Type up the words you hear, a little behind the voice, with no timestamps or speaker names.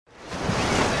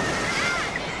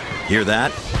Hear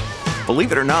that?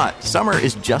 Believe it or not, summer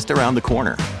is just around the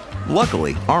corner.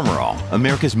 Luckily, Armor All,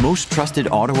 America's most trusted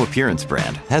auto appearance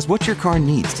brand, has what your car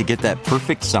needs to get that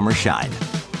perfect summer shine.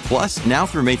 Plus, now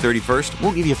through May 31st,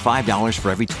 we'll give you $5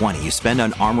 for every $20 you spend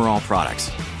on Armor All products.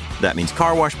 That means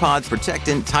car wash pods,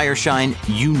 protectant, tire shine,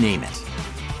 you name it.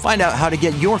 Find out how to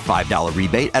get your $5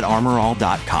 rebate at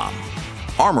armorall.com.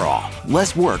 Armor All,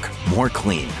 less work, more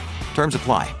clean. Terms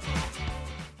apply.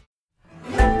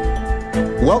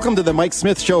 Welcome to the Mike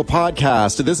Smith Show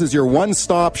podcast. This is your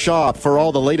one-stop shop for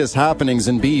all the latest happenings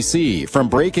in BC. From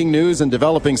breaking news and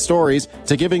developing stories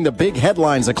to giving the big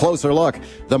headlines a closer look,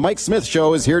 the Mike Smith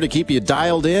Show is here to keep you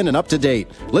dialed in and up to date.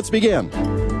 Let's begin.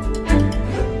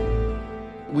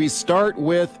 We start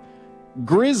with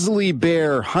grizzly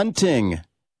bear hunting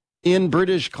in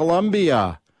British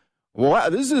Columbia. Wow,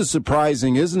 this is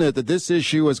surprising, isn't it, that this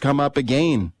issue has come up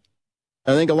again?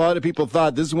 I think a lot of people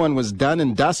thought this one was done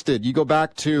and dusted. You go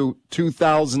back to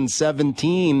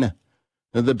 2017,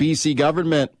 the BC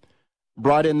government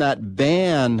brought in that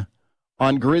ban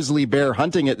on grizzly bear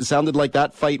hunting. It sounded like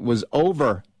that fight was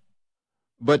over.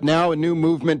 But now a new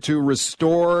movement to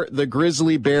restore the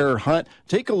grizzly bear hunt.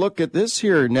 Take a look at this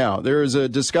here now. There is a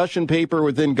discussion paper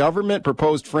within government,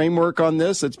 proposed framework on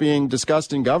this that's being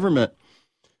discussed in government.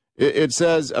 It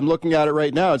says, I'm looking at it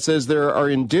right now, it says there are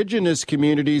Indigenous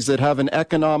communities that have an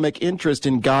economic interest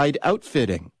in guide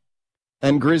outfitting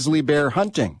and grizzly bear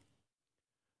hunting.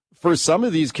 For some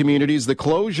of these communities, the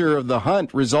closure of the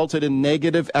hunt resulted in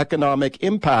negative economic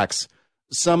impacts.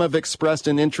 Some have expressed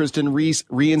an interest in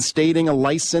reinstating a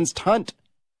licensed hunt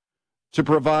to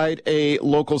provide a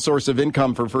local source of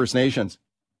income for First Nations.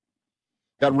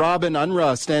 Got Robin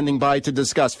Unruh standing by to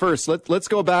discuss. First, let's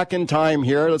go back in time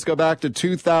here. Let's go back to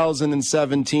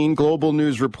 2017 Global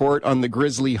News report on the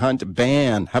grizzly hunt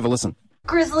ban. Have a listen.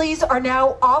 Grizzlies are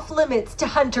now off limits to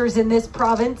hunters in this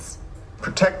province.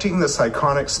 Protecting this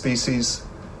iconic species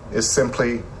is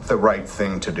simply the right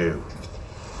thing to do.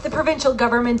 The provincial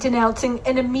government announcing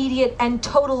an immediate and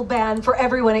total ban for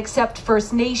everyone except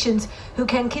First Nations, who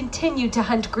can continue to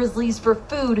hunt grizzlies for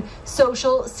food,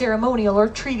 social, ceremonial, or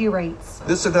treaty rights.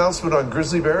 This announcement on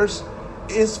grizzly bears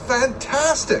is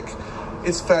fantastic.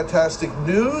 It's fantastic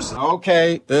news.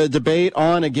 Okay, the debate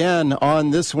on again on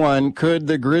this one. Could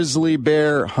the grizzly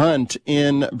bear hunt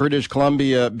in British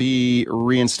Columbia be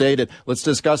reinstated? Let's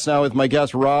discuss now with my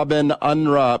guest, Robin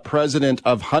Unruh, president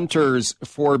of Hunters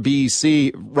for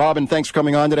BC. Robin, thanks for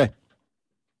coming on today.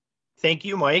 Thank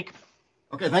you, Mike.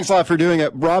 Okay, thanks a lot for doing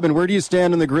it. Robin, where do you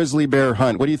stand on the grizzly bear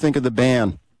hunt? What do you think of the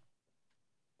ban?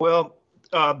 Well,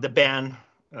 the ban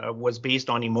was based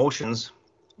on emotions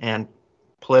and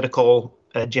political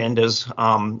agendas,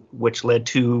 which led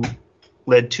to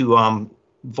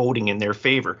voting in their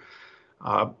favor.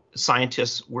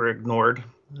 Scientists were ignored.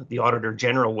 The Auditor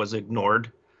General was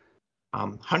ignored.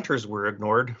 Hunters were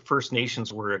ignored. First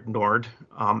Nations were ignored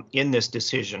in this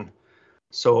decision.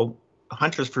 So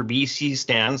Hunters for BC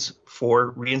stands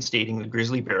for reinstating the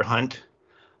grizzly bear hunt.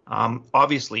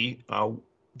 Obviously,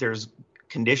 there's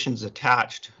conditions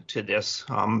attached to this.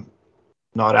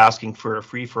 Not asking for a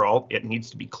free-for-all. It needs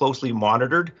to be closely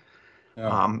monitored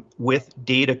with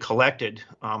data collected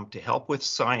to help with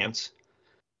science,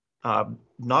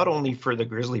 not only for the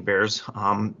grizzly bears,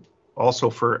 also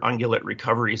for ungulate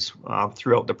recoveries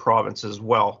throughout the province as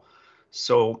well.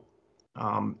 So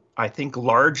I think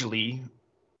largely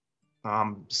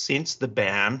since the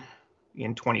ban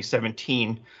in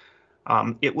 2017,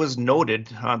 it was noted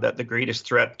that the greatest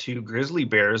threat to grizzly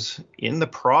bears in the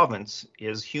province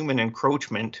is human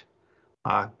encroachment,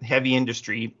 heavy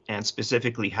industry, and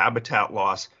specifically habitat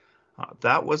loss.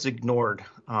 That was ignored,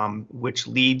 which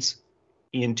leads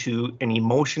into an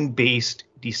emotion-based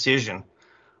decision.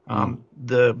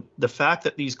 The fact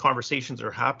that these conversations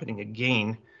are happening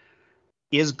again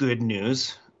is good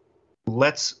news.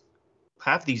 Let's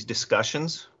have these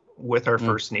discussions with our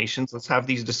First Nations. Let's have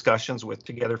these discussions with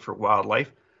Together for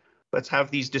Wildlife. Let's have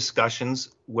these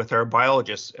discussions with our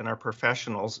biologists and our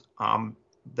professionals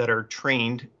that are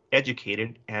trained,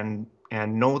 educated, and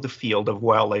know the field of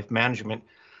wildlife management.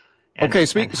 Okay,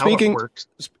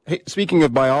 speaking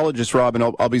of biologists, Robin,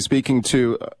 I'll be speaking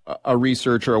to a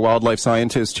researcher, a wildlife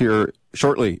scientist here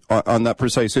shortly on that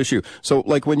precise issue. So,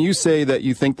 like, when you say that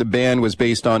you think the ban was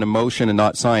based on emotion and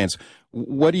not science,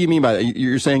 what do you mean by that?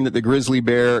 You're saying that the grizzly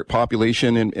bear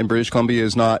population in British Columbia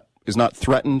is not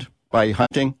threatened by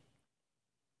hunting?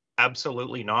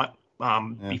 Absolutely not.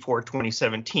 Before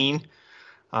 2017,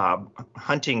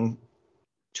 hunting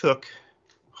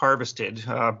harvested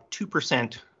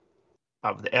 2%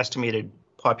 of the estimated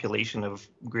population of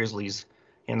grizzlies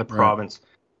in the province.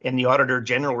 In the Auditor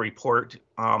General report,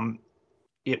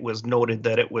 it was noted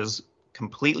that it was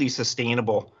completely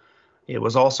sustainable. It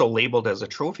was also labeled as a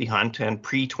trophy hunt, and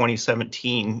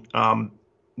pre-2017,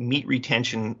 meat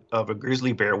retention of a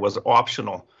grizzly bear was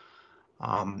optional.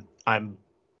 I'm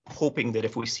hoping that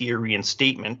if we see a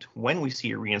reinstatement, when we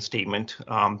see a reinstatement,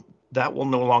 that will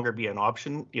no longer be an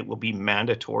option. It will be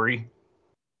mandatory.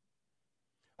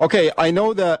 Okay, I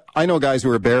know guys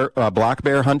who are black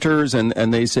bear hunters,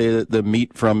 and they say that the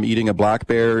meat from eating a black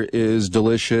bear is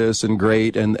delicious and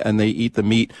great, and they eat the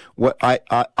meat. What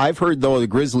I've heard though, the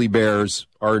grizzly bears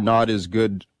are not as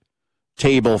good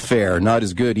table fare, not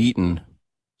as good eaten.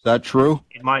 Is that true?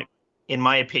 In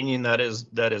my opinion, that is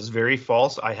very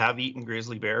false. I have eaten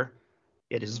grizzly bear.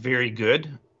 It is very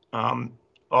good.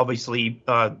 Obviously,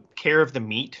 care of the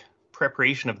meat,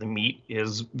 preparation of the meat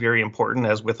is very important,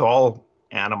 as with all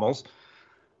animals.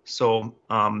 So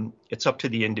it's up to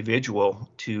the individual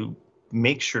to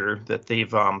make sure that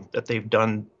they've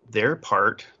done their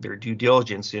part, their due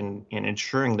diligence in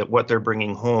ensuring that what they're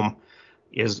bringing home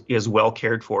is well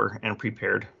cared for and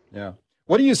prepared. Yeah.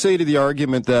 What do you say to the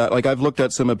argument that, like, I've looked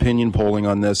at some opinion polling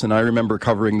on this, and I remember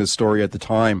covering this story at the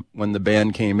time when the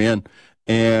ban came in,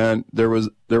 and there were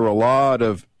a lot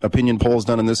of opinion polls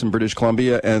done on this in British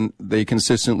Columbia, and they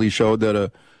consistently showed that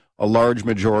a large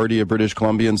majority of British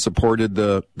Columbians supported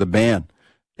the ban.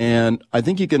 And I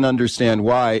think you can understand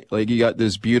why. Like, you got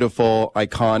this beautiful,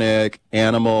 iconic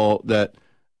animal that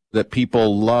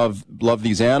people love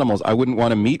these animals. I wouldn't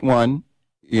want to meet one,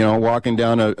 walking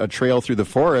down a trail through the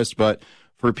forest, but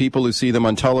for people who see them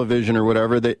on television or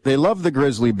whatever, they love the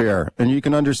grizzly bear, and you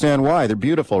can understand why. They're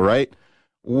beautiful, right?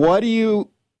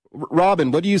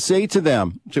 Robin, what do you say to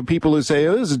them, to people who say,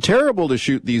 oh, this is terrible to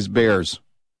shoot these bears?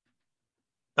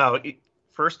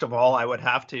 First of all, I would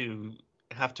have to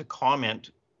comment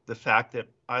the fact that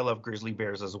I love grizzly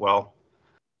bears as well.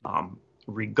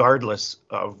 Regardless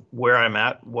of where I'm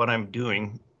at, what I'm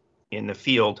doing in the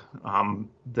field,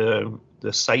 the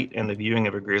sight and the viewing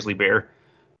of a grizzly bear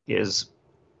is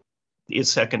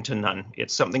second to none.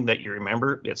 It's something that you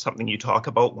remember. It's something you talk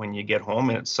about when you get home,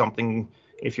 and it's something,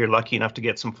 if you're lucky enough to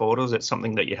get some photos, it's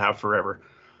something that you have forever.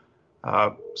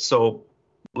 So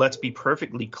let's be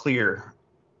perfectly clear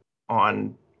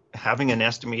on having an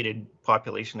estimated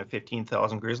population of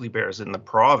 15,000 grizzly bears in the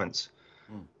province.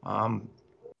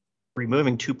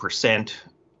 Removing 2%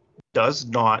 does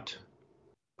not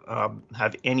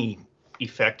have any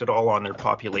effect at all on their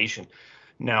population.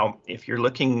 Now, if you're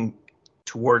looking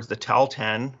towards the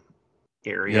Tahltan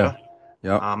area,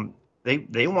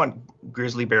 they want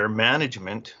grizzly bear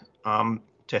management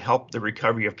to help the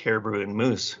recovery of caribou and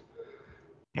moose.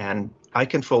 And I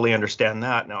can fully understand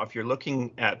that. Now, if you're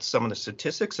looking at some of the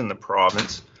statistics in the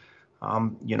province,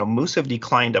 moose have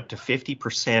declined up to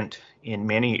 50% in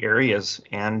many areas,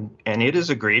 and it is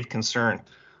a grave concern.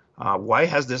 Why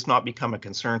has this not become a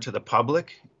concern to the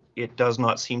public? It does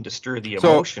not seem to stir the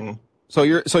emotion. So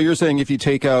you're saying if you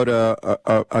take out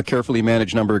a carefully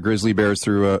managed number of grizzly bears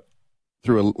through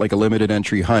a limited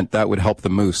entry hunt, that would help the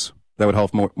moose. That would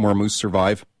help more moose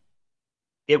survive.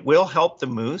 It will help the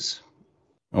moose.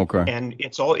 Okay. And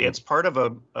it's part of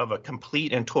a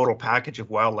complete and total package of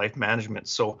wildlife management.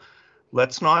 So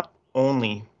let's not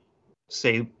only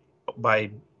say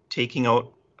by taking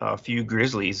out a few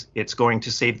grizzlies, it's going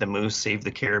to save the moose, save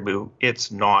the caribou. It's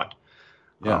not.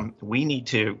 Yeah. We need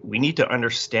to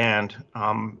understand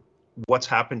what's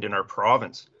happened in our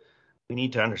province. We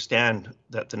need to understand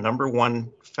that the number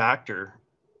one factor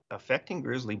affecting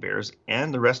grizzly bears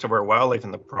and the rest of our wildlife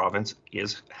in the province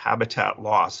is habitat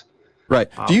loss. Right.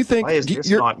 Do you think why is this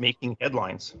not making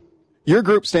headlines? Your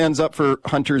group stands up for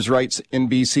hunters' rights in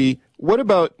BC. What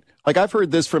about, like, I've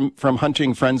heard this from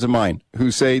hunting friends of mine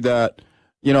who say that,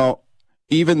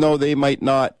 even though they might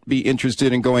not be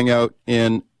interested in going out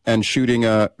and shooting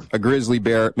a grizzly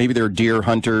bear, maybe they're deer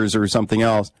hunters or something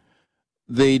else,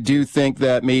 they do think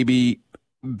that maybe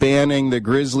banning the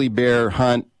grizzly bear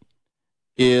hunt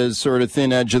is sort of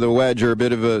thin edge of the wedge or a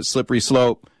bit of a slippery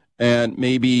slope, and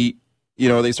maybe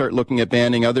they start looking at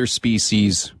banning other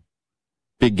species,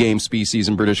 big game species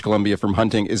in British Columbia from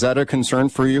hunting. Is that a concern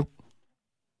for you?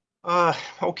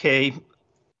 Okay.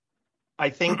 I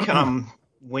think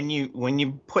when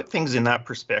you put things in that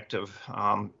perspective,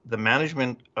 the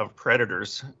management of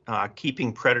predators,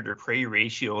 keeping predator-prey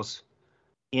ratios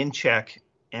in check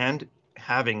and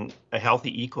having a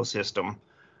healthy ecosystem,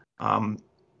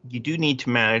 you do need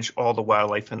to manage all the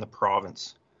wildlife in the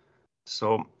province.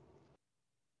 So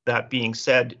that being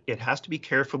said, it has to be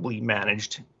carefully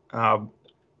managed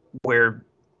where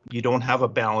you don't have a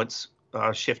balance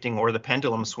shifting or the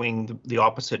pendulum swing the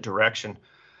opposite direction.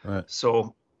 Right.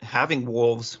 So having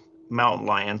wolves, mountain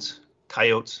lions,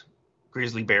 coyotes,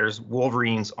 grizzly bears,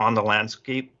 wolverines on the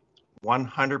landscape,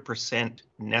 100%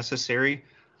 necessary.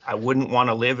 I wouldn't want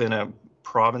to live in a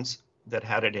province that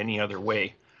had it any other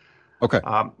way. Okay.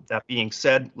 That being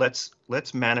said, let's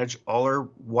manage all our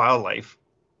wildlife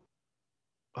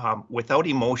without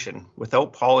emotion,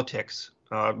 without politics,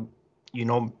 and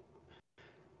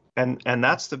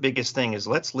that's the biggest thing is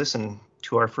let's listen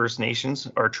to our First Nations,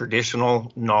 our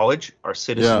traditional knowledge, our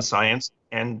citizen science,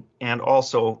 and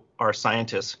also our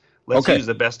scientists. Let's use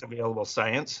the best available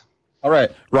science. All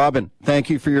right. Robin, thank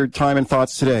you for your time and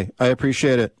thoughts today. I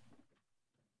appreciate it.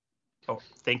 Oh,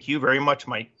 thank you very much,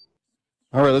 Mike.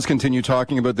 All right, let's continue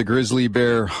talking about the grizzly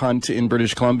bear hunt in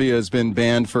British Columbia. Has been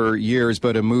banned for years,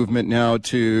 but a movement now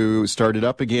to start it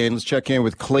up again. Let's check in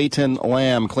with Clayton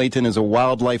Lamb. Clayton is a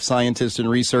wildlife scientist and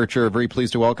researcher. Very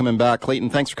pleased to welcome him back. Clayton,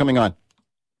 thanks for coming on.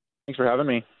 Thanks for having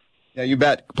me. Yeah, you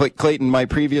bet. Clayton, my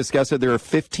previous guest said there are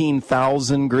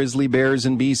 15,000 grizzly bears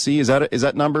in BC. Is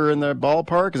that number in the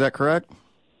ballpark? Is that correct?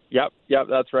 Yep,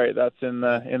 that's right. That's in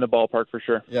the ballpark for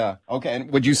sure. Yeah. Okay.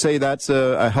 And would you say that's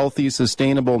a healthy,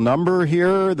 sustainable number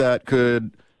here that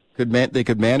they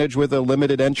could manage with a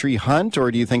limited entry hunt, or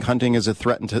do you think hunting is a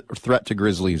threat to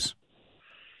grizzlies?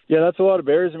 Yeah, that's a lot of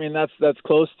bears. I mean, that's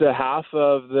close to half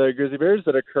of the grizzly bears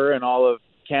that occur in all of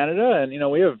Canada,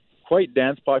 and we have quite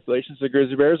dense populations of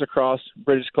grizzly bears across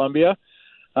British Columbia.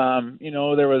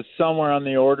 There was somewhere on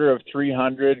the order of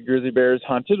 300 grizzly bears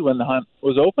hunted when the hunt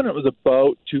was open. It was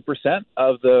about 2%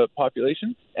 of the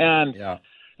population. And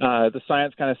the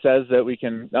science kind of says that we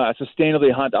can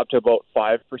sustainably hunt up to about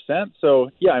 5%. So,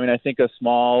 I think a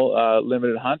small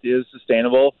limited hunt is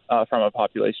sustainable from a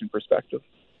population perspective.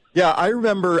 Yeah, I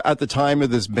remember at the time of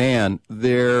this ban,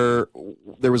 there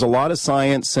was a lot of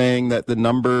science saying that the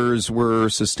numbers were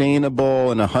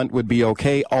sustainable and a hunt would be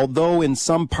okay, although in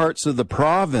some parts of the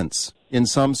province, in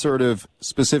some sort of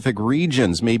specific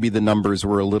regions, maybe the numbers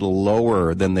were a little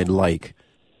lower than they'd like.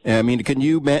 I mean,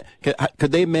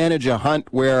 could they manage a hunt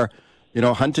where,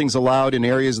 hunting's allowed in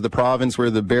areas of the province where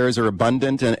the bears are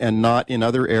abundant and not in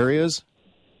other areas?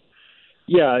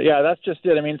 Yeah, that's just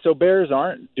it. I mean, so bears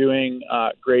aren't doing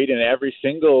great in every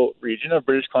single region of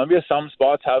British Columbia. Some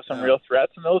spots have some real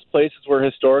threats, and those places were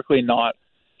historically not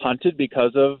hunted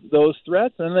because of those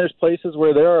threats. And there's places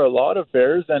where there are a lot of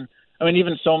bears, and I mean,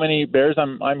 even so many bears.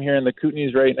 I'm here in the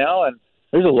Kootenays right now, and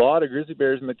there's a lot of grizzly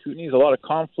bears in the Kootenays, a lot of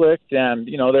conflict, and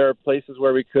there are places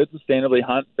where we could sustainably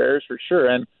hunt bears for sure.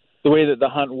 And the way that the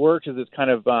hunt works is it's kind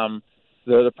of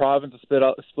the province is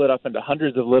split up into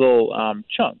hundreds of little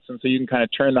chunks, and so you can kind of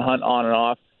turn the hunt on and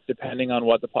off depending on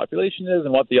what the population is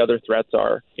and what the other threats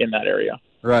are in that area.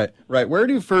 Right. Where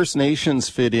do First Nations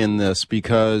fit in this?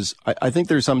 Because I think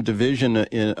there's some division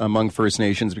among First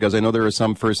Nations, because I know there are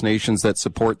some First Nations that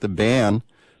support the ban,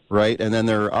 right? And then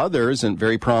there are others, and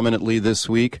very prominently this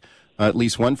week, at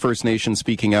least one First Nation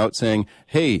speaking out saying,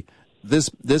 hey,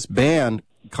 this ban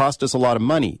cost us a lot of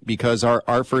money because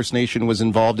our First Nation was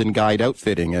involved in guide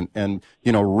outfitting, and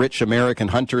rich American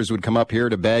hunters would come up here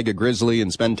to bag a grizzly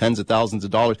and spend tens of thousands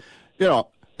of dollars.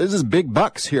 This is big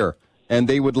bucks here, and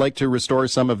they would like to restore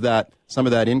some of that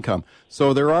income.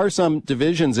 So there are some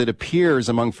divisions, it appears,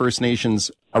 among First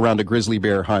Nations around a grizzly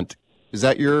bear hunt. Is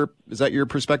that your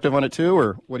perspective on it too,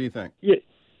 or what do you think?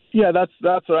 Yeah, that's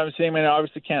what I'm saying. I mean, I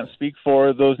obviously can't speak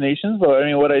for those nations, but I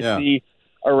mean, what I see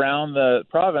around the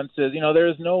province is, there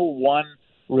is no one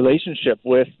relationship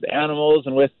with the animals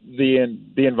and with the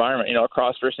environment,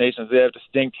 across First Nations. They have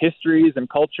distinct histories and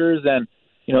cultures, and,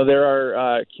 there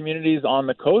are communities on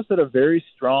the coast that have very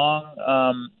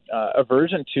strong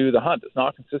aversion to the hunt. It's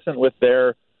not consistent with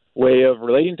their way of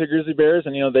relating to grizzly bears,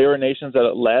 and, they were nations that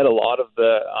led a lot of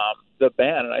the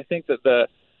ban. And I think that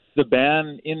the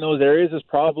ban in those areas is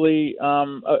probably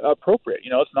appropriate.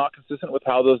 It's not consistent with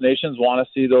how those nations want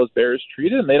to see those bears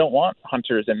treated, and they don't want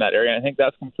hunters in that area. And I think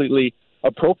that's completely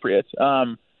appropriate.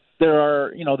 There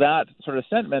are, that sort of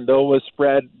sentiment, though, was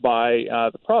spread by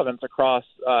the province across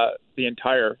the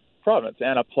entire province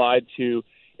and applied to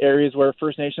areas where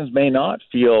First Nations may not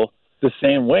feel the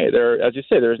same way. There, as you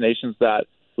say, there's nations that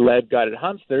led guided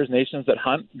hunts. There's nations that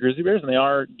hunt grizzly bears, and they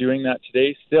are doing that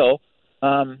today still.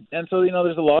 And so,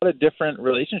 there's a lot of different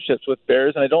relationships with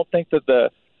bears, and I don't think that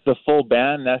the full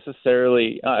ban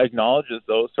necessarily acknowledges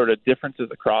those sort of differences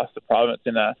across the province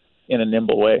in a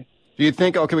nimble way. Do you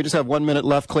think, okay, we just have 1 minute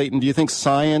left, Clayton, do you think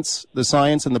the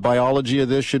science and the biology of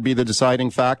this should be the deciding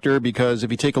factor? Because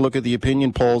if you take a look at the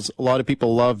opinion polls, a lot of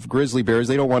people love grizzly bears.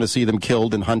 They don't want to see them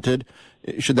killed and hunted.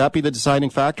 Should that be the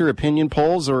deciding factor, opinion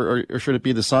polls, or should it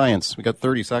be the science? We got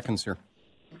 30 seconds here.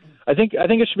 I think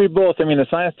it should be both. I mean, the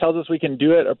science tells us we can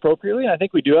do it appropriately. And I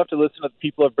think we do have to listen to the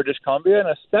people of British Columbia, and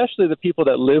especially the people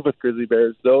that live with grizzly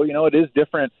bears. Though, it is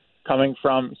different coming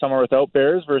from somewhere without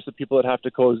bears versus the people that have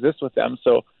to coexist with them.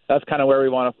 So that's kind of where we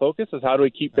want to focus, is how do we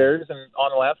keep bears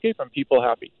on the landscape and people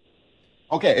happy.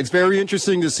 Okay, it's very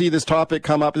interesting to see this topic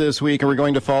come up this week, and we're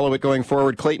going to follow it going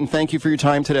forward. Clayton, thank you for your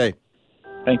time today.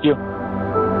 Thank you.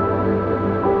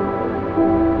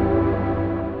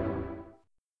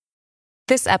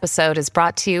 This episode is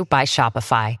brought to you by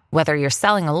Shopify. Whether you're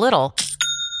selling a little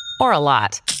or a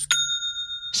lot,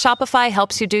 Shopify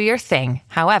helps you do your thing,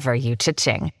 however you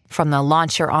cha-ching. From the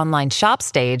launch your online shop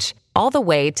stage, all the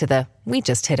way to the we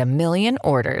just hit 1 million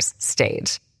orders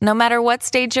stage. No matter what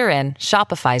stage you're in,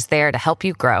 Shopify's there to help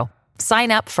you grow.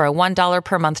 Sign up for a $1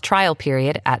 per month trial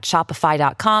period at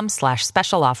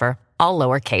shopify.com/special offer, all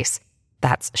lowercase.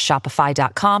 That's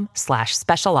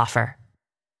shopify.com/special offer.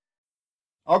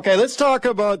 Okay, let's talk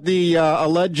about the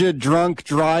alleged drunk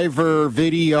driver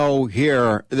video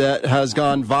here that has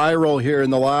gone viral here in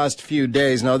the last few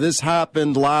days. Now, this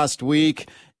happened last week,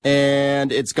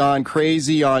 and it's gone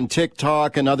crazy on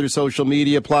TikTok and other social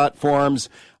media platforms.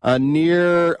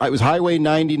 It was Highway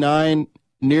 99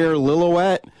 near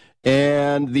Lillooet,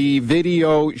 and the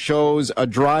video shows a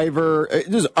driver.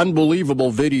 This is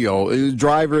unbelievable video. The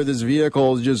driver of this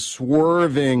vehicle is just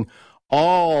swerving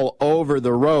all over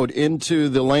the road into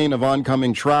the lane of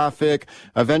oncoming traffic,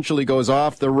 eventually goes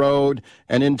off the road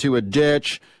and into a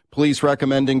ditch. Police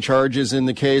recommending charges in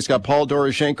the case. Got Paul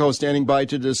Doroshenko standing by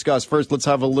to discuss. First, let's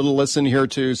have a little listen here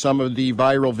to some of the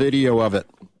viral video of it.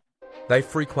 They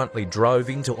frequently drove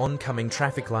into oncoming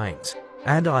traffic lanes,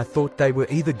 and I thought they were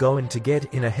either going to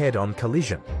get in a head-on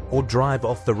collision or drive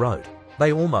off the road.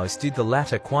 They almost did the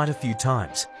latter quite a few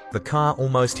times. The car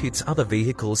almost hits other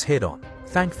vehicles head-on.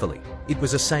 Thankfully, it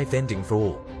was a safe ending for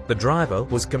all. The driver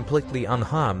was completely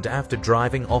unharmed after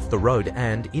driving off the road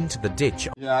and into the ditch.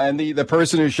 Yeah, and the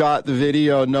person who shot the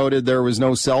video noted there was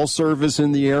no cell service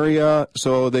in the area,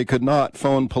 so they could not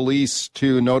phone police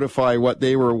to notify what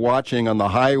they were watching on the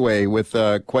highway with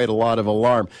quite a lot of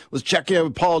alarm. Let's check in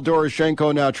with Paul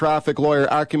Doroshenko now, traffic lawyer,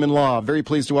 Acumen Law. Very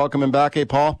pleased to welcome him back. Hey,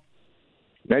 Paul.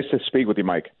 Nice to speak with you,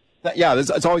 Mike. Yeah,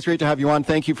 it's always great to have you on.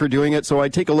 Thank you for doing it. So I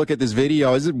take a look at this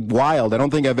video. This is wild. I don't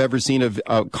think I've ever seen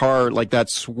a car like that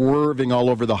swerving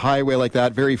all over the highway like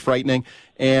that. Very frightening.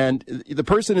 And the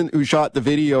person who shot the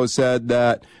video said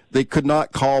that they could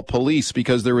not call police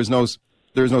because there was no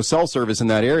cell service in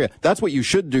that area. That's what you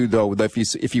should do, though,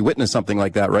 if you witness something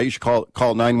like that, right? You should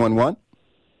call 911.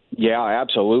 Yeah,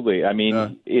 absolutely. I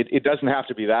mean, it doesn't have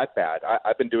to be that bad.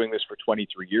 I've been doing this for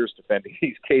 23 years defending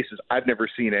these cases. I've never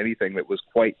seen anything that was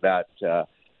quite that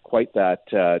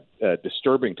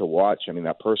disturbing to watch. I mean,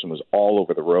 that person was all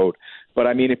over the road. But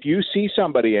I mean, if you see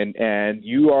somebody and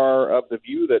you are of the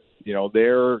view that,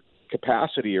 their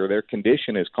capacity or their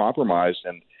condition is compromised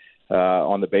and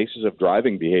on the basis of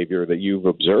driving behavior that you've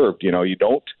observed, you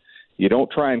don't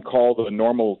try and call the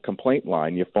normal complaint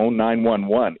line. You phone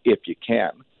 911 if you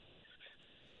can.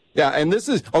 Yeah, and this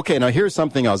is, okay, now here's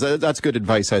something else. That's good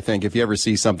advice, I think. If you ever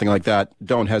see something like that,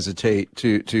 don't hesitate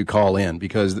to call in,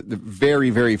 because very,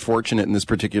 very fortunate in this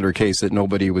particular case that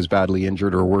nobody was badly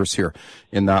injured or worse here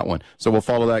in that one. So we'll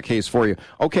follow that case for you.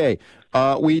 Okay,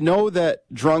 we know that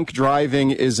drunk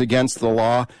driving is against the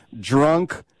law.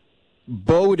 Drunk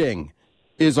boating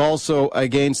is also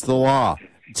against the law.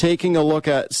 Taking a look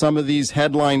at some of these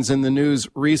headlines in the news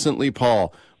recently,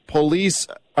 Paul. Police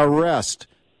arrest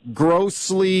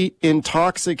grossly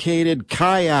intoxicated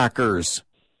kayakers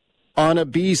on a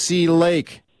BC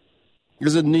lake.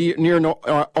 There's a near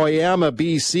Oyama,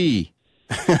 BC.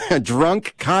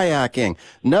 Drunk kayaking.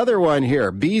 Another one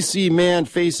here. BC man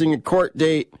facing a court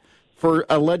date for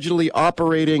allegedly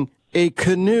operating a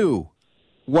canoe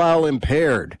while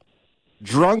impaired.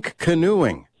 Drunk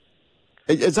canoeing.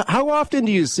 How often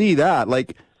do you see that?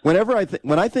 Like, whenever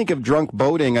when I think of drunk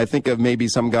boating, I think of maybe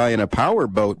some guy in a power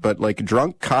boat, but like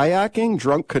drunk kayaking,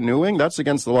 drunk canoeing, that's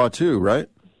against the law too, right?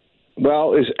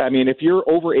 Well, if you're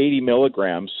over 80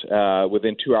 milligrams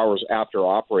within 2 hours after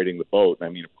operating the boat,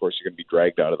 of course you're going to be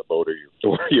dragged out of the boat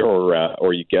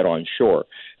or you get on shore,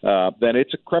 then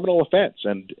it's a criminal offense.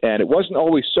 And it wasn't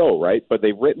always so, right? But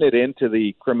they've written it into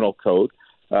the criminal code,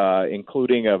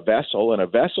 including a vessel. And a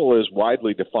vessel is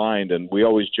widely defined, and we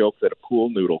always joke that a pool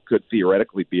noodle could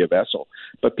theoretically be a vessel.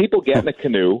 But people get in a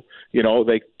canoe,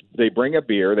 they bring a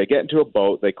beer, they get into a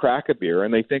boat, they crack a beer,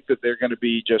 and they think that they're going to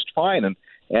be just fine. And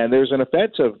there's an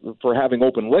offense for having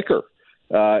open liquor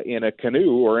in a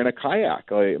canoe or in a kayak.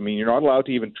 You're not allowed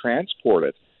to even transport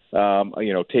it,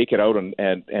 take it out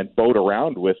and boat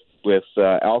around with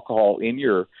alcohol in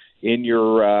your in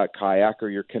your kayak or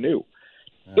your canoe.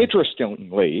 Yeah.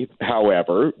 Interestingly,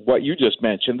 however, what you just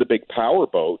mentioned, the big power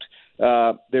boat,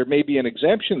 there may be an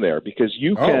exemption there because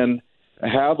you can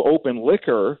have open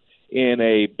liquor in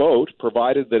a boat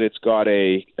provided that it's got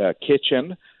a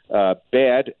kitchen,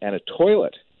 bed, and a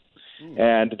toilet.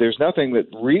 And there's nothing that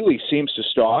really seems to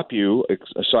stop you,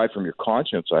 aside from your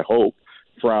conscience, I hope,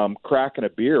 from cracking a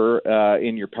beer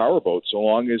in your powerboat, so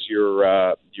long as you're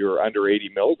under 80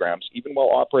 milligrams, even while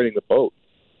operating the boat.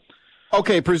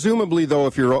 Okay, presumably, though,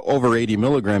 if you're over 80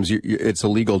 milligrams, it's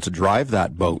illegal to drive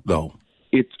that boat, though.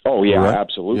 Right?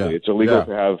 Absolutely. Yeah. It's illegal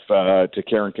to have to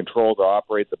care and control to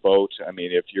operate the boat. I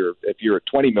mean, if you're at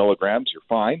 20 milligrams, you're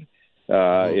fine.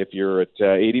 If you're at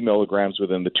 80 milligrams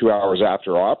within the 2 hours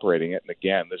after operating it, and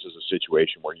again, this is a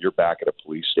situation where you're back at a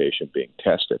police station being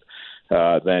tested,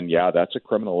 then that's a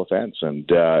criminal offense, and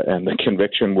the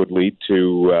conviction would lead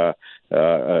to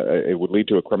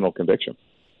a criminal conviction.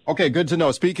 Okay, good to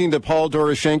know. Speaking to Paul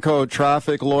Doroshenko,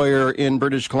 traffic lawyer in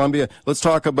British Columbia, let's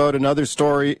talk about another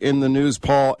story in the news,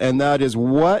 Paul, and that is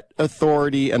what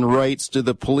authority and rights do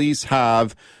the police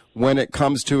have when it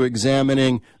comes to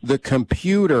examining the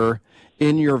computer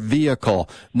in your vehicle?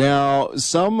 Now,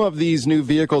 some of these new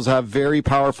vehicles have very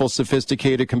powerful,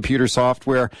 sophisticated computer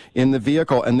software in the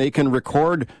vehicle, and they can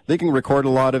record a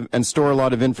lot of and store a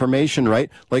lot of information, right?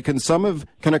 Like,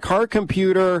 can a car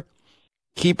computer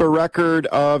keep a record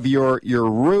of your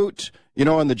route,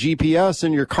 on the GPS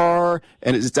in your car,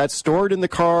 and is that stored in the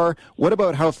car? What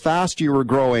about how fast you were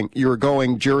going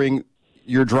during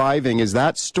your driving? Is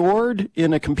that stored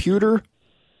in a computer?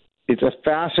 It's a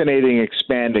fascinating,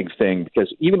 expanding thing,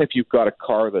 because even if you've got a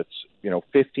car that's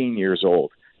 15 years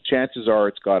old, chances are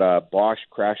it's got a Bosch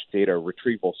crash data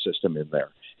retrieval system in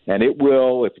there, and it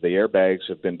will, if the airbags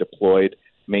have been deployed,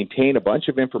 maintain a bunch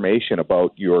of information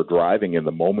about your driving in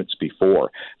the moments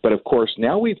before. But of course,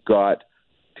 now we've got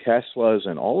Teslas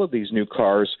and all of these new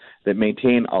cars that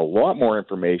maintain a lot more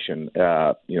information,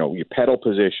 your pedal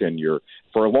position,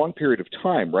 for a long period of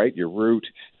time, right? Your route,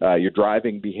 your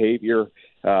driving behavior,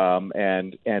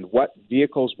 and what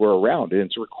vehicles were around. And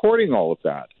it's recording all of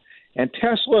that. And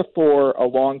Tesla for a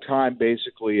long time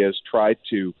basically has tried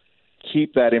to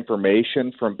keep that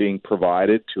information from being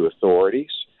provided to authorities.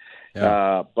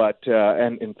 Yeah.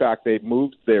 And in fact, they've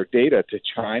moved their data to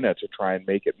China to try and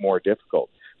make it more difficult.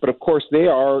 But of course, they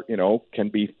are, can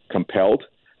be compelled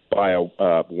by a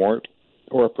warrant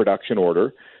or a production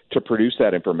order to produce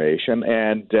that information.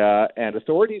 And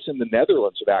authorities in the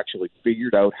Netherlands have actually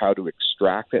figured out how to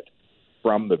extract it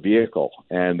from the vehicle.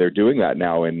 And they're doing that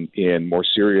now in more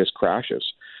serious crashes.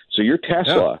 So your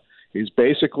Tesla is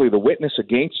basically the witness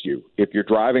against you if you're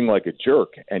driving like a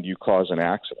jerk and you cause an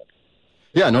accident.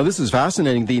 Yeah, no, this is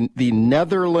fascinating. The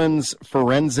Netherlands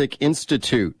Forensic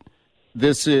Institute,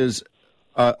 this is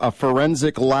a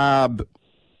forensic lab,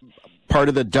 part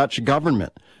of the Dutch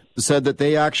government, said that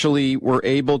they actually were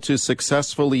able to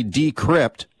successfully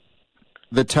decrypt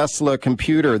the Tesla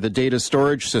computer, the data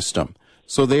storage system.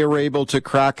 So they were able to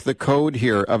crack the code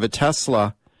here of a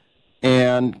Tesla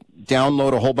and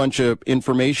download a whole bunch of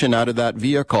information out of that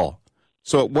vehicle.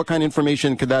 So what kind of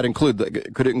information could that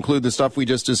include? Could it include the stuff we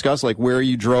just discussed, like where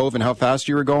you drove and how fast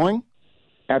you were going?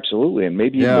 Absolutely, and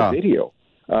maybe in the video.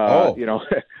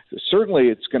 Certainly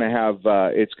it's going to have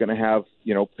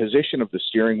position of the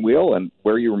steering wheel and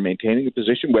where you were maintaining the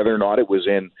position, whether or not it was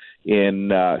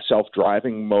in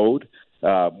self-driving mode,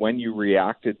 when you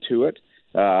reacted to it,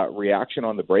 reaction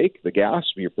on the brake, the gas,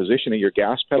 your position of your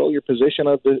gas pedal, your position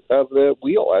of the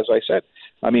wheel. As I said,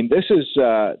 I mean, this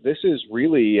is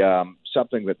really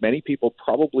something that many people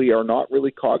probably are not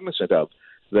really cognizant of.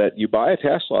 That you buy a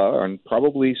Tesla and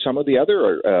probably some of the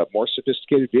other more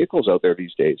sophisticated vehicles out there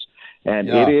these days, and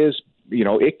it is,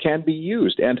 it can be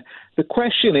used. And the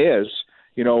question is,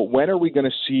 when are we going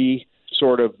to see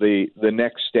sort of the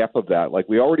next step of that? Like,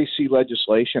 we already see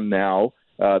legislation now.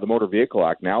 The Motor Vehicle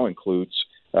Act now includes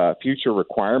future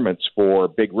requirements for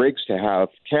big rigs to have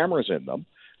cameras in them,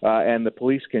 and the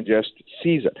police can just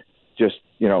seize it,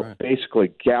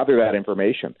 basically gather that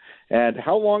information. And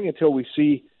how long until we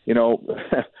see,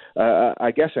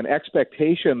 I guess an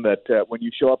expectation that when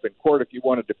you show up in court, if you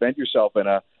want to defend yourself in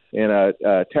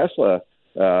a Tesla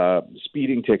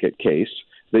speeding ticket case,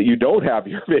 that you don't have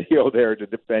your video there to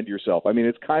defend yourself. I mean,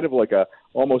 it's kind of like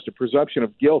almost a presumption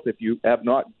of guilt if you have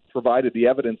not provided the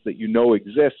evidence that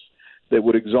exists that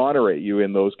would exonerate you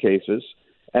in those cases.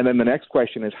 And then the next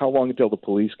question is, how long until the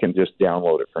police can just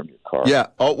download it from your car? Yeah.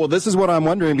 Oh, well, this is what I'm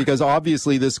wondering, because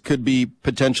obviously this could be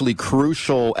potentially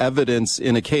crucial evidence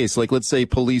in a case. Like, let's say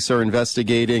police are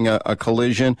investigating a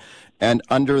collision, and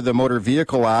under the Motor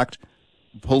Vehicle Act,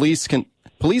 police can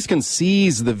police can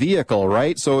seize the vehicle,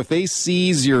 right? So if they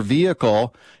seize your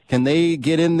vehicle, can they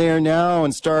get in there now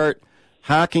and start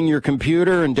hacking your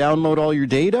computer and download all your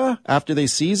data after they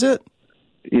seize it?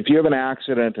 If you have an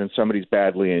accident and somebody's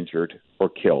badly injured or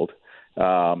killed,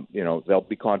 they'll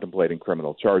be contemplating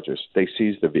criminal charges. They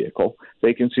seize the vehicle.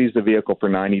 They can seize the vehicle for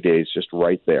 90 days just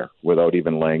right there without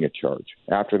even laying a charge.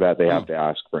 After that, they have to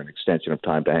ask for an extension of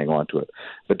time to hang on to it.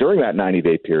 But during that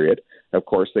 90-day period, of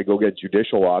course, they go get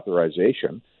judicial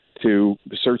authorization to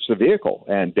search the vehicle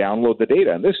and download the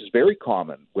data. And this is very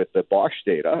common with the Bosch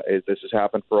data. This has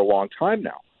happened for a long time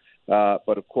now.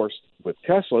 But, of course, with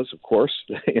Teslas,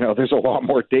 there's a lot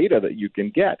more data that you can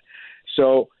get.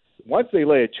 So once they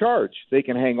lay a charge, they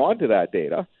can hang on to that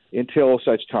data until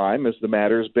such time as the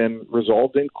matter's been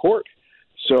resolved in court.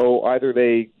 So either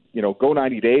they, go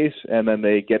 90 days and then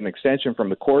they get an extension from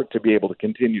the court to be able to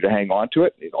continue to hang on to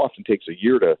it. It often takes a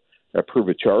year to approve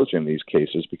a charge in these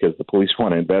cases because the police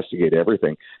want to investigate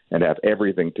everything and have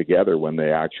everything together when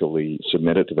they actually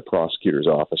submit it to the prosecutor's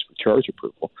office for charge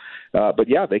approval. But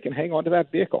yeah, they can hang on to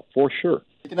that vehicle for sure.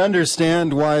 I can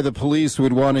understand why the police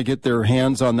would want to get their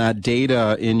hands on that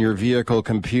data in your vehicle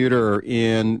computer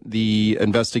in the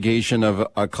investigation of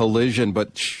a collision,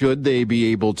 but should they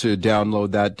be able to download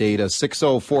that data?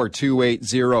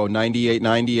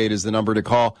 604-280-9898 is the number to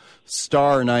call.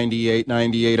 Star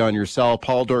 9898 on your cell.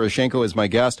 Paul Doroshenko is my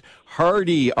guest.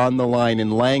 Hardy on the line in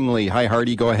Langley. Hi,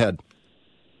 Hardy. Go ahead.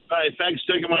 Hi, thanks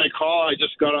for taking my call. I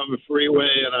just got on the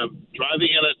freeway and I'm driving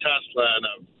in a Tesla and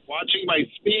I'm watching my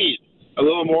speed a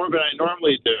little more than I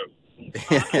normally do.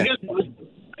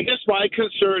 I guess my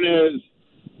concern is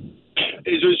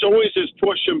there's always this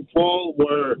push and pull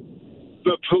where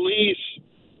the police,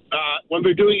 when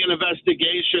they're doing an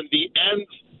investigation, the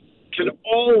ends can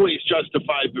always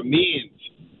justify the means.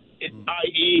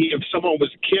 I.e., if someone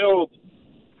was killed,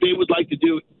 they would like to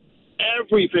do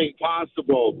everything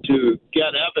possible to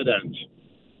get evidence.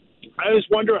 I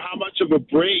just wonder how much of a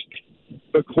break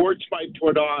the courts might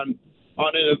put on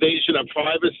an invasion of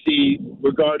privacy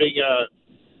regarding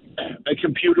a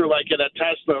computer like in a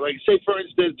Tesla. Like, say, for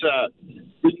instance,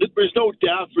 there's no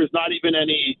death, there's not even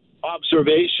any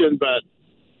observation, but,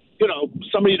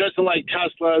 somebody doesn't like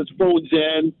Teslas, phones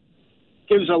in,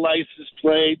 gives a license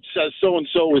plate, says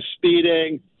so-and-so was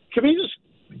speeding.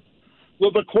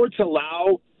 Will the courts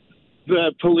allow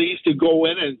the police to go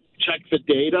in and check the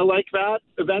data like that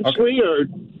eventually?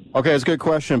 Okay, that's a good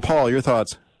question. Paul, your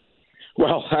thoughts?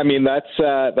 Well, I mean, that's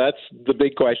the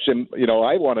big question.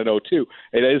 I want to know too.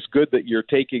 It is good that you're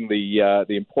taking the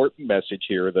important message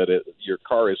here that your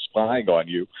car is spying on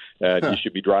you. You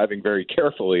should be driving very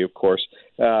carefully, of course.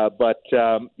 But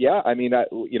I mean,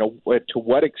 to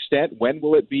what extent? When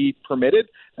will it be permitted?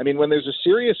 I mean, when there's a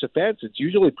serious offense, it's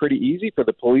usually pretty easy for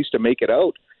the police to make it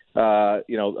out.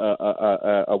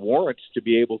 A warrant to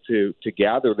be able to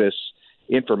gather this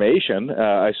information.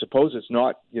 I suppose it's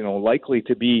not likely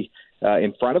to be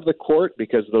in front of the court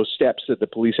because those steps that the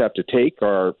police have to take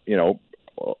are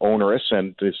onerous,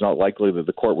 and it's not likely that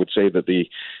the court would say that the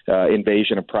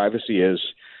invasion of privacy is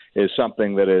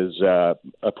something that is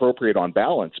appropriate on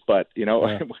balance. But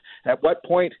at what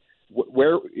point?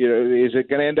 Where is it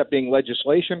going to end up being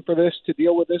legislation for this to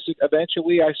deal with this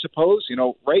eventually? I suppose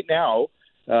right now.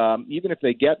 Even if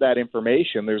they get that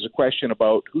information, there's a question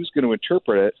about who's going to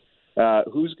interpret it,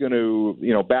 who's going to,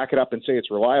 back it up and say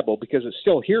it's reliable because it's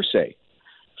still hearsay.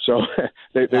 So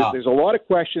there's a lot of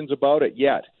questions about it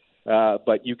yet.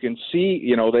 But you can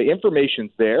see, the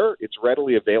information's there. It's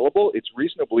readily available. It's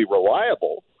reasonably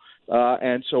reliable.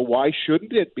 And so why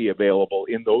shouldn't it be available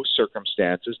in those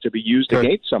circumstances to be used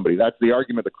against somebody? That's the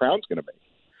argument the Crown's going to make.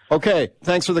 Okay,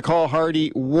 thanks for the call,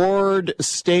 Hardy. Ward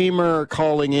Stamer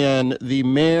calling in, the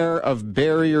mayor of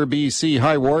Barrier, BC.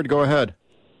 Hi, Ward, go ahead.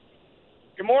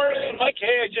 Good morning, Mike.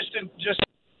 Hey, I just.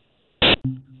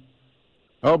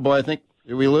 Oh boy, did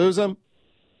we lose him?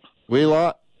 We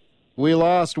lost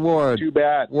Ward. Too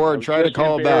bad. Ward, try to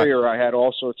call back. I had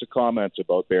all sorts of comments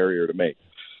about Barrier to make.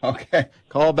 Okay,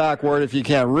 call back, Ward, if you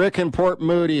can. Rick in Port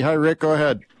Moody. Hi, Rick, go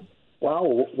ahead.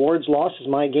 Wow, Ward's loss is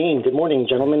my gain. Good morning,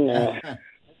 gentlemen.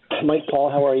 Mike, Paul,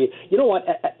 how are you? You know what?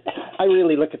 I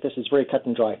really look at this as very cut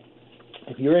and dry.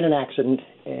 If you're in an accident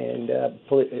and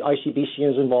ICBC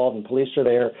is involved and police are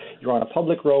there, you're on a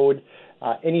public road,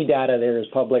 any data there is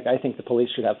public. I think the police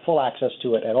should have full access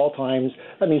to it at all times.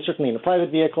 I mean, certainly in a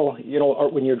private vehicle, or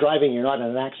when you're driving, you're not in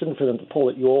an accident for them to pull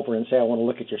you over and say, I want to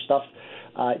look at your stuff.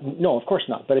 No, of course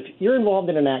not. But if you're involved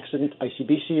in an accident,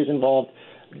 ICBC is involved,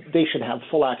 they should have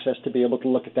full access to be able to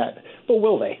look at that. But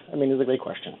will they? I mean, it's a great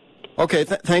question. Okay,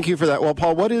 thank you for that. Well,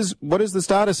 Paul, what is the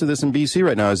status of this in BC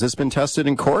right now? Has this been tested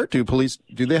in court? Do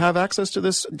they have access to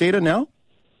this data now?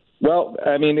 Well,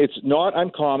 I mean, it's not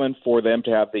uncommon for them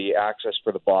to have the access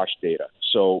for the Bosch data.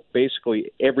 So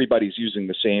basically, everybody's using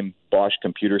the same Bosch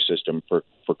computer system for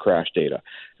crash data,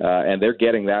 and they're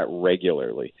getting that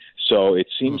regularly. So it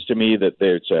seems to me that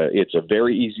it's a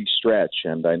very easy stretch,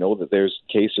 and I know that there's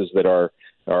cases that are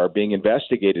being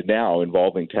investigated now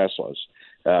involving Teslas.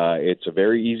 It's a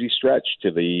very easy stretch to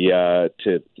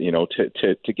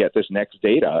get this next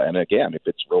data, and again, if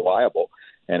it's reliable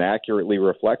and accurately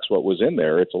reflects what was in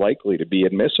there, it's likely to be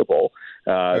admissible.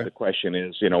 Okay. The question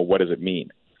is, what does it mean?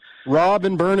 Rob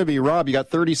and Burnaby. Rob, you got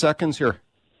 30 seconds here.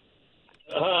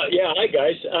 Yeah, hi,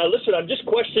 guys. Listen, I'm just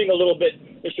questioning a little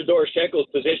bit Mr. Doroshenko's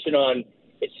position on,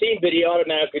 it seemed that he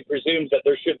automatically presumes that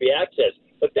there should be access.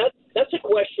 But that's a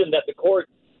question that the court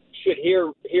should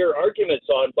hear arguments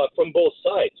on, but from both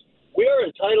sides. We are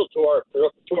entitled to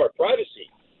our privacy,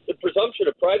 the presumption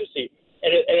of privacy.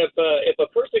 And if a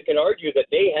person can argue that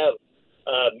they have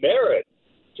merit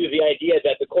to the idea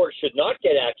that the court should not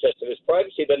get access to this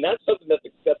privacy, then that's something that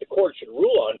the court should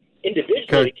rule on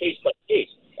individually, case by case.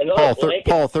 And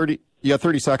Paul, 30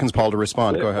 seconds, Paul, to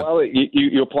respond. Go ahead. Well,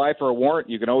 you apply for a warrant.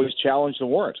 You can always challenge the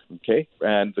warrant, okay?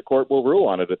 And the court will rule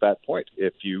on it at that point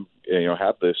if you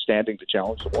have the standing to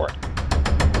challenge the warrant.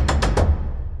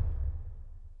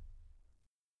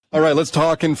 All right, let's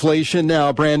talk inflation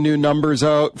now. Brand new numbers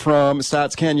out from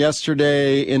StatsCan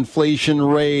yesterday. Inflation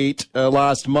rate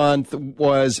last month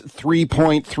was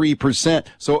 3.3%.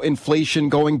 So inflation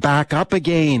going back up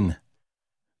again.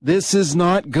 This is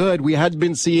not good. We had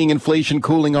been seeing inflation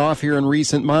cooling off here in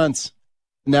recent months.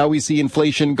 Now we see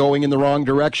inflation going in the wrong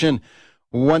direction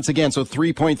once again. So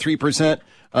 3.3%.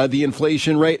 The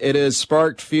inflation rate, it has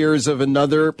sparked fears of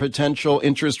another potential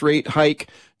interest rate hike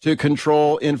to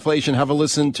control inflation. Have a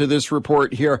listen to this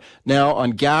report here now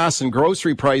on gas and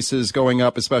grocery prices going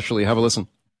up, especially. Have a listen.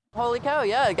 Holy cow,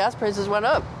 yeah, gas prices went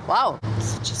up. Wow.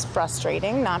 It's just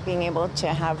frustrating not being able to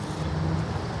have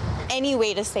any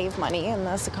way to save money in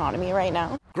this economy right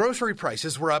now. Grocery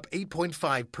prices were up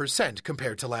 8.5%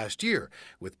 compared to last year,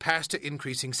 with pasta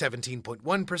increasing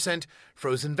 17.1%,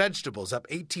 frozen vegetables up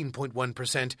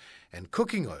 18.1%, and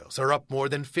cooking oils are up more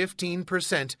than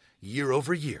 15% year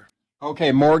over year.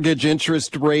 Okay, mortgage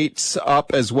interest rates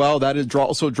up as well. That is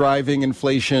also driving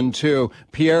inflation too.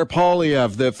 Pierre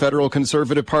Poilievre, the federal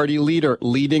Conservative Party leader,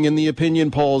 leading in the opinion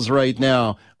polls right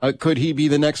now. Could he be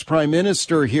the next prime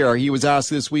minister here? He was asked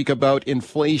this week about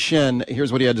inflation.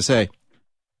 Here's what he had to say.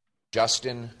 Just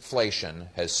inflation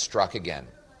has struck again.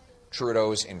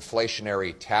 Trudeau's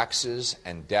inflationary taxes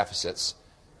and deficits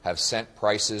have sent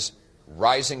prices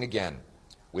rising again,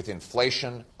 with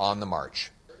inflation on the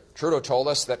march. Trudeau told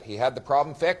us that he had the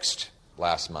problem fixed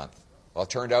last month. Well, it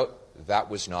turned out that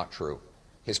was not true.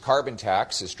 His carbon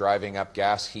tax is driving up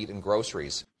gas, heat, and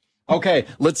groceries. Okay,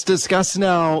 let's discuss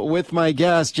now with my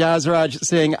guest, Jasraj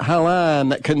Singh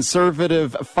Halan,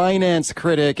 Conservative finance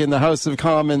critic in the House of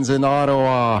Commons in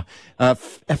Ottawa, a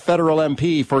federal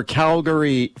MP for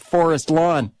Calgary Forest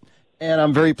Lawn. And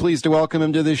I'm very pleased to welcome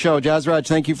him to the show. Jasraj,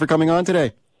 thank you for coming on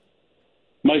today.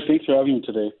 Mike, thanks for having me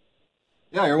today.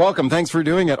 Yeah, you're welcome. Thanks for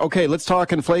doing it. Okay, let's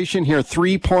talk inflation here.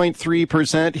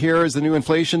 3.3% here is the new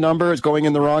inflation number. It's going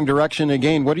in the wrong direction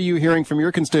again. What are you hearing from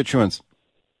your constituents?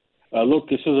 Look,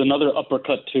 this is another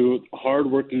uppercut to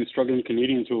hardworking, struggling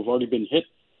Canadians who have already been hit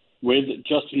with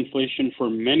just inflation for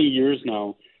many years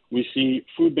now. We see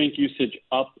food bank usage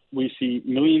up. We see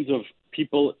millions of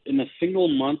people in a single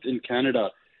month in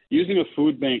Canada using a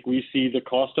food bank. We see the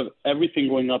cost of everything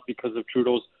going up because of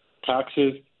Trudeau's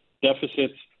taxes,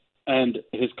 deficits, and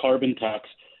his carbon tax.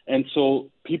 And so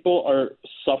people are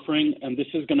suffering, and this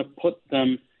is going to put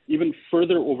them even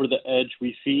further over the edge.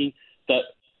 We see that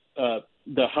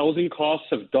the housing costs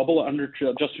have doubled under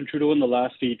Justin Trudeau in the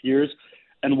last 8 years.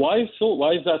 And why so?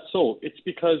 Why is that so? It's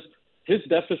because his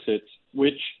deficits,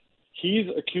 which he's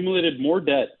accumulated more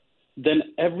debt than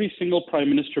every single prime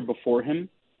minister before him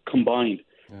combined.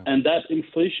 Yeah. And that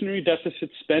inflationary deficit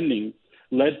spending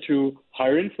led to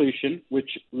higher inflation,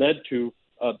 which led to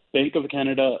Bank of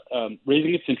Canada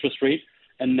raising its interest rate.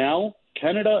 And now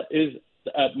Canada is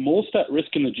at most at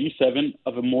risk in the G7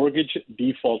 of a mortgage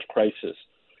default crisis.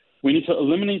 We need to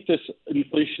eliminate the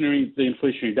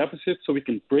inflationary deficit so we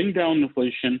can bring down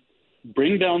inflation,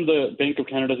 bring down the Bank of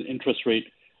Canada's interest rate,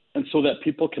 and so that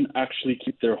people can actually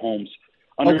keep their homes.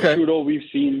 Under Trudeau, we've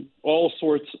seen all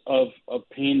sorts of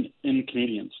pain in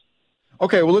Canadians.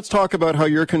 Okay, well, let's talk about how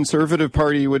your Conservative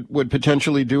Party would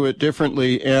potentially do it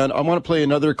differently. And I want to play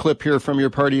another clip here from your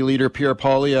party leader, Pierre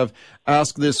Poilievre,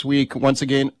 asked this week, once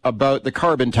again, about the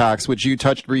carbon tax, which you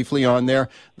touched briefly on there,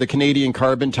 the Canadian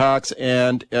carbon tax,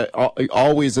 and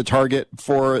always a target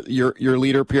for your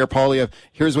leader, Pierre Poilievre.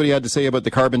 Here's what he had to say about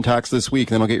the carbon tax this week,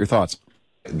 then I'll get your thoughts.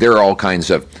 There are all kinds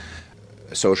of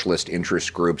socialist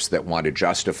interest groups that want to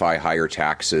justify higher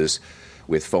taxes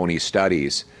with phony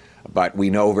studies. But we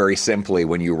know very simply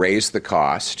when you raise the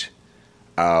cost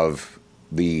of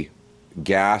the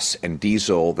gas and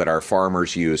diesel that our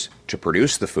farmers use to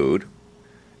produce the food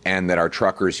and that our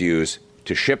truckers use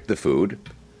to ship the food,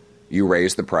 you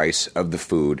raise the price of the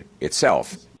food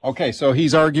itself. Okay, so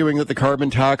he's arguing that the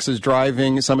carbon tax is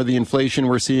driving some of the inflation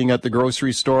we're seeing at the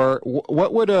grocery store.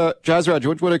 What would Jazraj,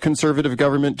 what would a Conservative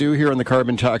government do here on the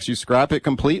carbon tax? You scrap it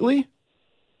completely?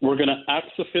 We're going to axe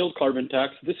the failed carbon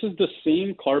tax. This is the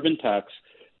same carbon tax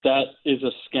that is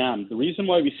a scam. The reason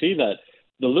why we say that,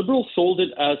 the Liberals sold it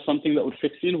as something that would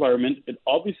fix the environment. It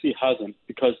obviously hasn't,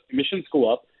 because emissions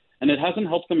go up, and it hasn't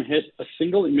helped them hit a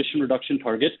single emission reduction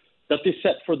target that they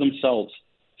set for themselves.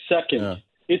 Second,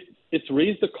 it's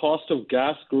raised the cost of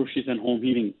gas, groceries, and home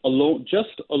heating. Alone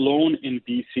in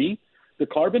BC, the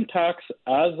carbon tax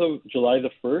as of July the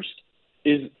 1st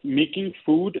is making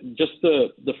food, just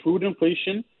the food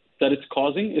inflation that it's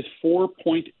causing is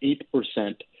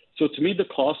 4.8%. So to me, the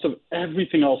cost of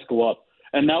everything else go up.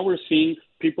 And now we're seeing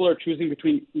people are choosing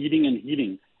between eating and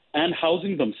heating and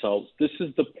housing themselves. This is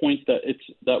the point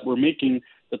that we're making,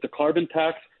 that the carbon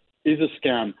tax is a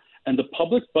scam. And the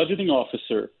public budgeting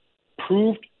officer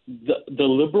proved the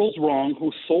Liberals wrong,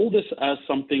 who sold this as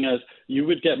something as you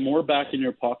would get more back in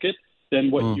your pocket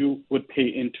than what you would pay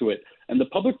into it. And the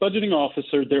public budgeting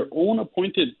officer, their own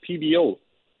appointed PBO,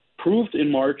 proved in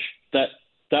March that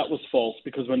that was false,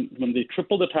 because when they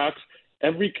triple the tax,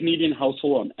 every Canadian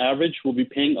household on average will be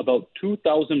paying about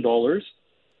 $2,000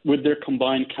 with their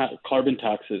combined carbon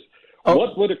taxes.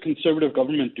 What would a Conservative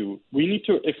government do? We need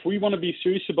to, if we want to be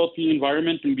serious about the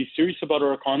environment and be serious about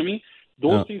our economy,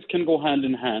 those things can go hand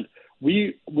in hand.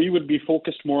 We would be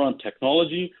focused more on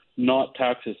technology, not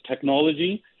taxes.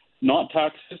 Technology, not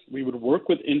taxes. We would work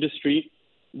with industry.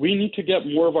 We need to get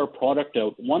more of our product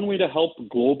out. One way to help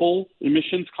global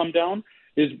emissions come down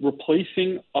is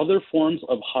replacing other forms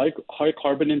of high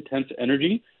carbon intense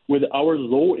energy with our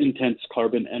low intense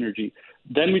carbon energy.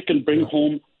 Then we can bring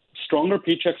home stronger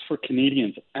paychecks for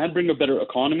Canadians and bring a better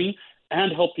economy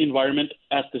and help the environment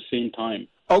at the same time.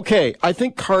 Okay, I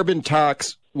think carbon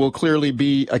tax will clearly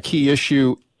be a key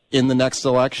issue in the next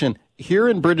election. Here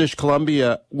in British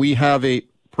Columbia, we have a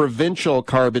provincial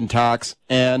carbon tax,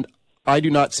 and I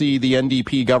do not see the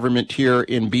NDP government here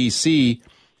in BC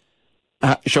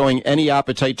showing any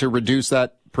appetite to reduce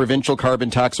that provincial carbon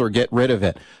tax or get rid of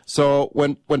it. So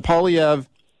when Poilievre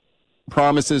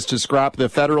promises to scrap the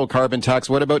federal carbon tax,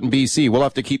 what about in BC? We'll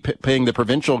have to keep paying the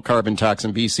provincial carbon tax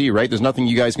in BC, right? There's nothing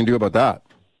you guys can do about that.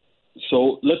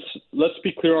 So let's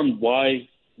be clear on why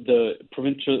the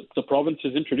province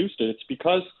has introduced it. It's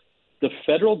because the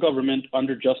federal government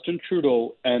under Justin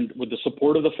Trudeau and with the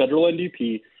support of the federal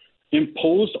NDP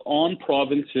imposed on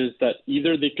provinces that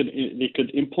either they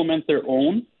could implement their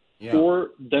own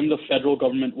or then the federal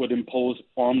government would impose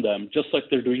on them, just like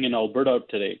they're doing in Alberta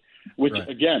today, which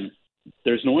again,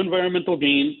 there's no environmental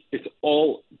gain. It's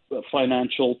all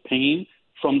financial pain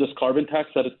from this carbon tax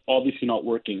that is obviously not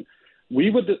working. We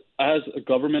would, as a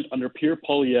government under Pierre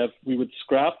Poilievre, we would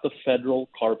scrap the federal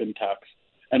carbon tax,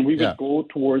 and we would go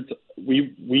towards,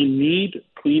 we need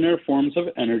cleaner forms of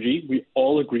energy. We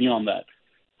all agree on that.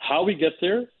 How we get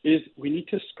there is we need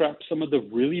to scrap some of the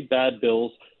really bad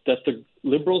bills that the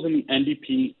Liberals and the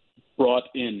NDP brought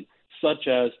in, such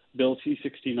as Bill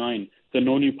C-69, the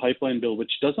No New Pipeline Bill,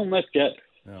 which doesn't let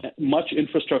much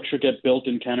infrastructure get built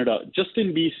in Canada. Just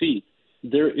in BC,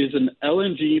 there is an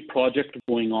LNG project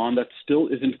going on that still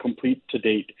isn't complete to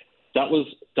date. That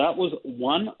was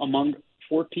one among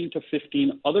 14 to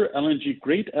 15 other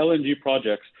great LNG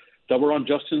projects that were on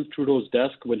Justin Trudeau's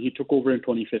desk when he took over in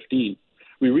 2015.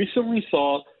 We recently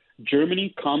saw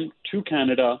Germany come to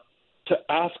Canada to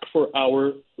ask for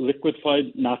our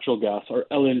liquefied natural gas, our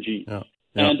LNG.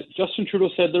 And Justin Trudeau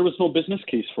said there was no business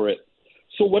case for it.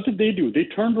 So what did they do? They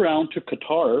turned around to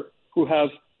Qatar, who have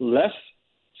less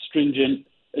stringent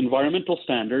environmental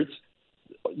standards.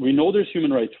 We know there's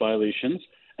human rights violations,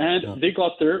 and they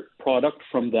got their product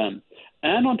from them.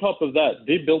 And on top of that,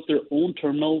 they built their own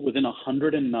terminal within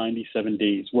 197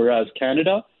 days, whereas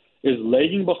Canada is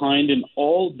lagging behind in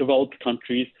all developed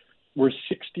countries. We're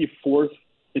 64th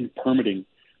in permitting.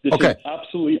 This is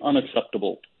absolutely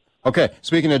unacceptable. Okay,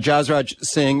 speaking of Jazraj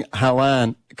Singh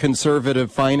Halan,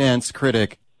 conservative finance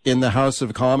critic in the House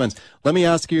of Commons. Let me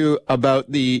ask you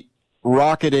about the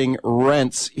rocketing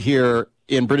rents here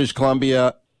in British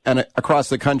Columbia and across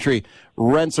the country.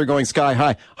 Rents are going sky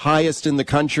high, highest in the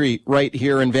country right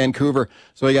here in Vancouver.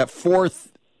 So you got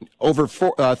over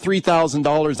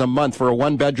 $3,000 a month for a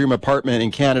one-bedroom apartment in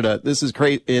Canada. This is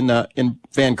crazy in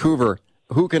Vancouver.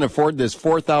 Who can afford this?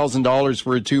 $4,000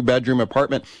 for a two-bedroom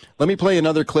apartment. Let me play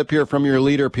another clip here from your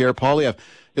leader, Pierre Poilievre,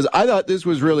 because I thought this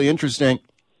was really interesting.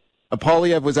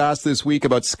 Poilievre was asked this week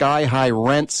about sky-high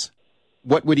rents.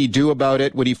 What would he do about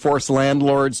it? Would he force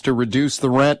landlords to reduce the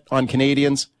rent on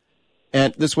Canadians?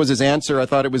 And this was his answer. I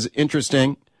thought it was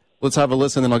interesting. Let's have a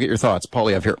listen, and I'll get your thoughts.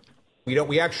 Poilievre here.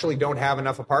 We actually don't have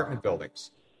enough apartment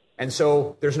buildings. And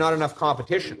so there's not enough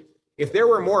competition. If there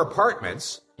were more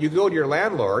apartments, you go to your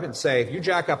landlord and say, if you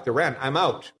jack up the rent, I'm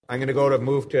out. I'm going to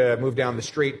move down the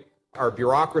street. Our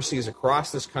bureaucracies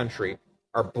across this country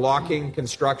are blocking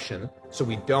construction, so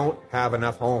we don't have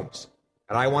enough homes.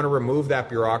 And I want to remove that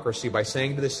bureaucracy by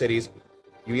saying to the cities,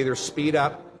 you either speed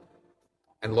up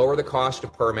and lower the cost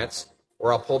of permits,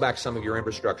 or I'll pull back some of your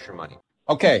infrastructure money.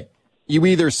 Okay. You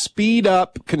either speed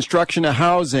up construction of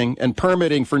housing and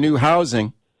permitting for new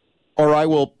housing, or I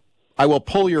will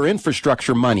pull your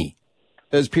infrastructure money,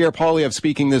 as Pierre Poilievre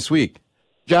speaking this week.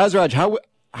 Jazraj,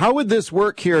 how would this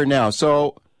work here now?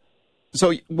 So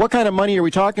what kind of money are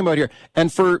we talking about here?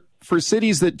 And for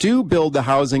cities that do build the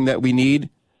housing that we need,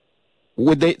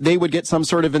 would they would get some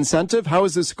sort of incentive? How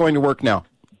is this going to work now?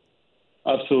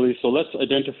 Absolutely. So let's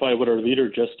identify what our leader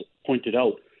just pointed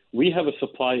out. We have a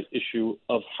supply issue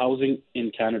of housing in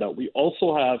Canada. We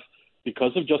also have,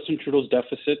 because of Justin Trudeau's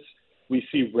deficits, we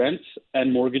see rents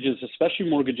and mortgages, especially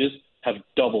mortgages, have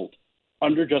doubled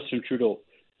under Justin Trudeau.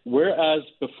 Whereas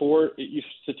before it used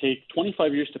to take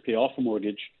 25 years to pay off a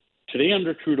mortgage, today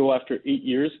under Trudeau, after 8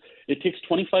 years, it takes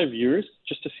 25 years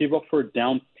just to save up for a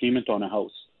down payment on a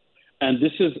house. And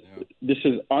this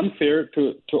is unfair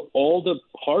to all the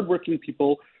hardworking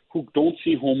people who don't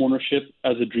see homeownership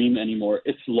as a dream anymore.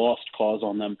 It's lost cause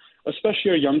on them,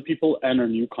 especially our young people and our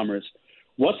newcomers.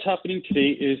 What's happening today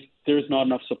is there's not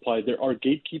enough supply. There are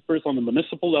gatekeepers on the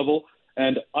municipal level,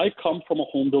 and I come from a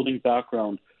home building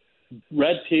background.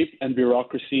 Red tape and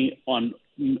bureaucracy on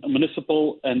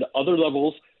municipal and other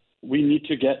levels, we need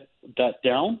to get that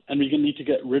down, and we need to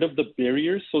get rid of the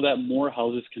barriers so that more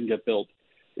houses can get built.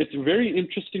 It's very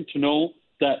interesting to know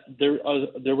that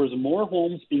there was more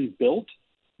homes being built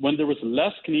when there was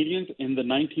less Canadians in the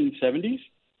 1970s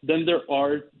than there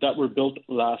are that were built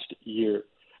last year.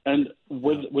 And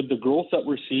with the growth that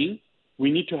we're seeing, we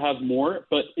need to have more,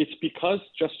 but it's because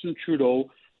Justin Trudeau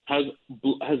has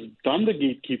done the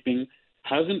gatekeeping,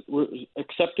 hasn't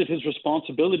accepted his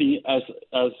responsibility as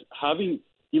having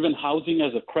even housing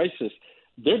as a crisis.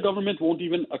 Their government won't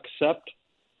even accept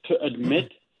to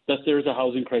admit that there's a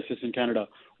housing crisis in Canada.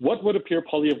 What would a Pierre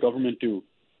Poilievre government do?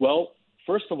 Well,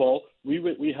 first of all,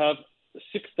 we have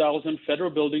 6,000 federal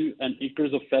buildings and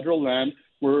acres of federal land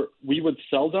where we would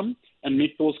sell them and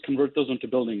convert those into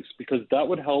buildings, because that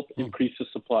would help increase the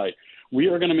supply. We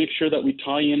are going to make sure that we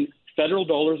tie in federal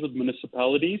dollars with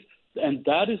municipalities, and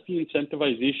that is the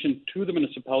incentivization to the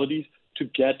municipalities to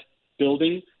get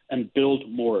building and build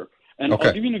more. And I'll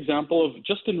give you an example of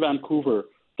just in Vancouver,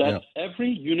 that every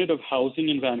unit of housing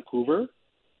in Vancouver,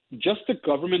 just the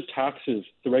government taxes,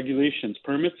 the regulations,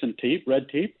 permits and red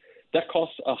tape, that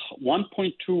costs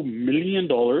 $1.2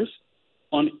 million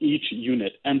on each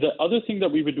unit. And the other thing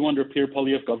that we would do under Pierre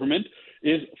Poilievre government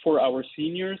is for our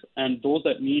seniors and those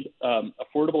that need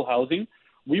affordable housing,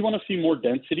 we want to see more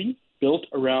density built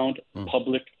around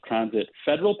public transit.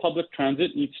 Federal public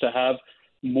transit needs to have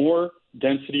more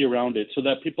density around it so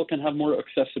that people can have more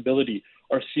accessibility.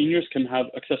 Our seniors can have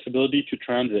accessibility to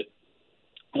transit.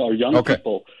 Our young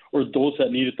people or those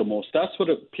that need it the most. That's what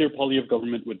a Pierre Poilievre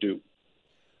government would do.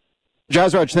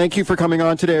 Jazraj, thank you for coming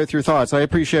on today with your thoughts. I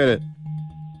appreciate it.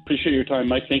 Appreciate your time,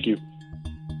 Mike. Thank you.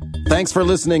 Thanks for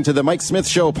listening to the Mike Smith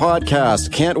Show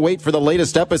podcast. Can't wait for the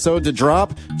latest episode to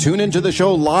drop? Tune into the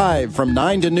show live from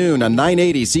 9 to noon on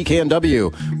 980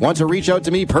 CKNW. Want to reach out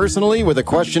to me personally with a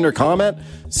question or comment?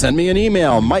 Send me an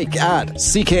email,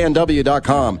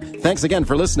 mike@cknw.com. Thanks again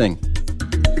for listening.